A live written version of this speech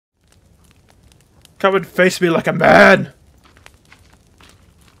Come and face me like a man!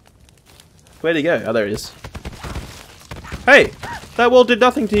 Where'd he go? Oh, there he is. Hey! That wall did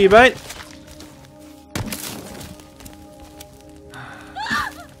nothing to you, mate!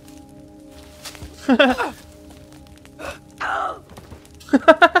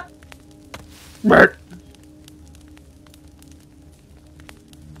 Bert!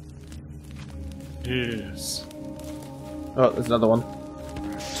 Yes. Oh, there's another one.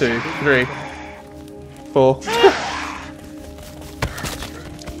 2, 3, 4.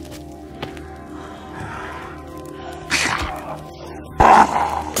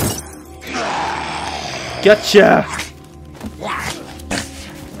 Gotcha!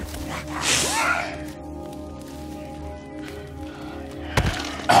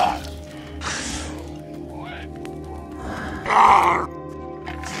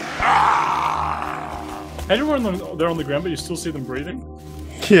 Everyone they're on the ground, but you still see them breathing?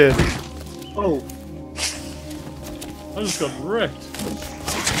 Yeah. Oh. I just got wrecked.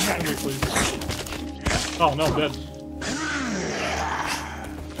 Help me, please. Oh, no, I'm dead.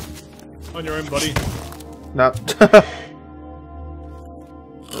 On your own, buddy. Nah.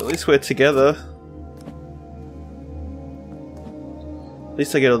 At least we're together. At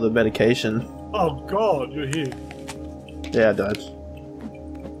least I get all the medication. Oh god, you're here. Yeah, I died.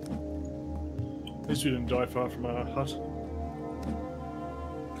 At least we didn't die far from our hut.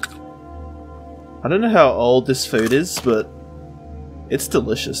 I don't know how old this food is, but it's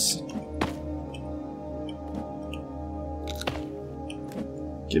delicious.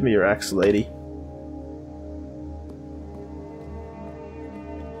 Give me your axe, lady.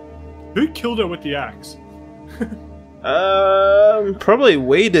 Who killed her with the axe? Probably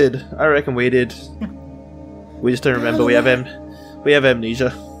we did. I reckon we did. We just don't remember. We have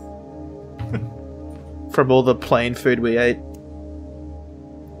amnesia from all the plain food we ate.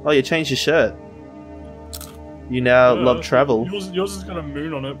 Oh, you changed your shirt. You now love travel. Yours has got a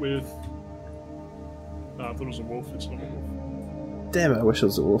moon on it with. Nah, I thought it was a wolf. It's not a wolf. Damn it! I wish it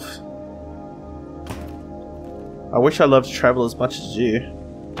was a wolf. I wish I loved travel as much as you.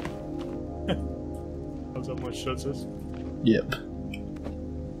 How's that my shirt says? Yep.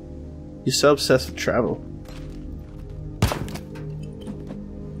 You're so obsessed with travel.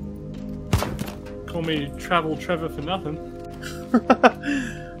 Call me Travel Trevor for nothing.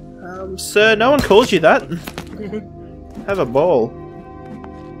 Sir, no one calls you that. Have a ball.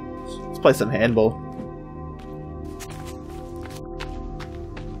 Let's play some handball.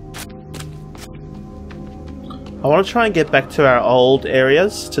 I want to try and get back to our old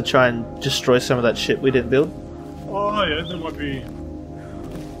areas to try and destroy some of that shit we didn't build. Oh yeah, there might be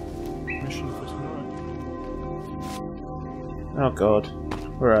mission for tonight. Oh god.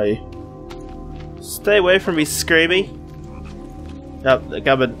 Where are you? Stay away from me, Screamy. Oh, they're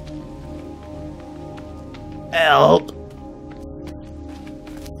coming. Help!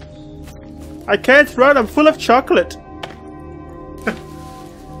 I can't run, I'm full of chocolate!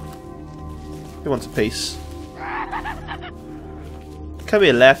 Who wants a piece? Come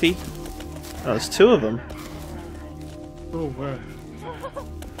here, Laffy. Oh, there's 2 of them. Oh, where?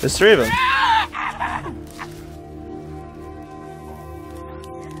 There's 3 of them.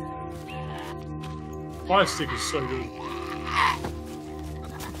 Fire stick is so good.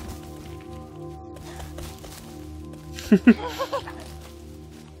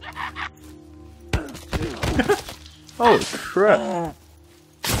 Holy crap.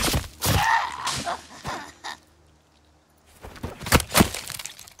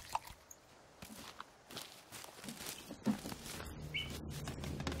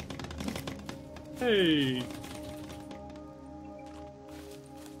 Hey.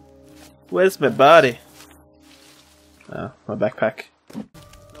 Where's my body? Oh, my backpack.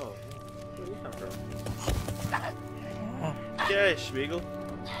 Oh, where did you come from? Yeah, Schmiegel.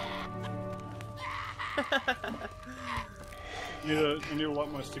 You need to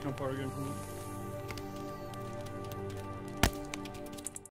light my stick on fire again for me.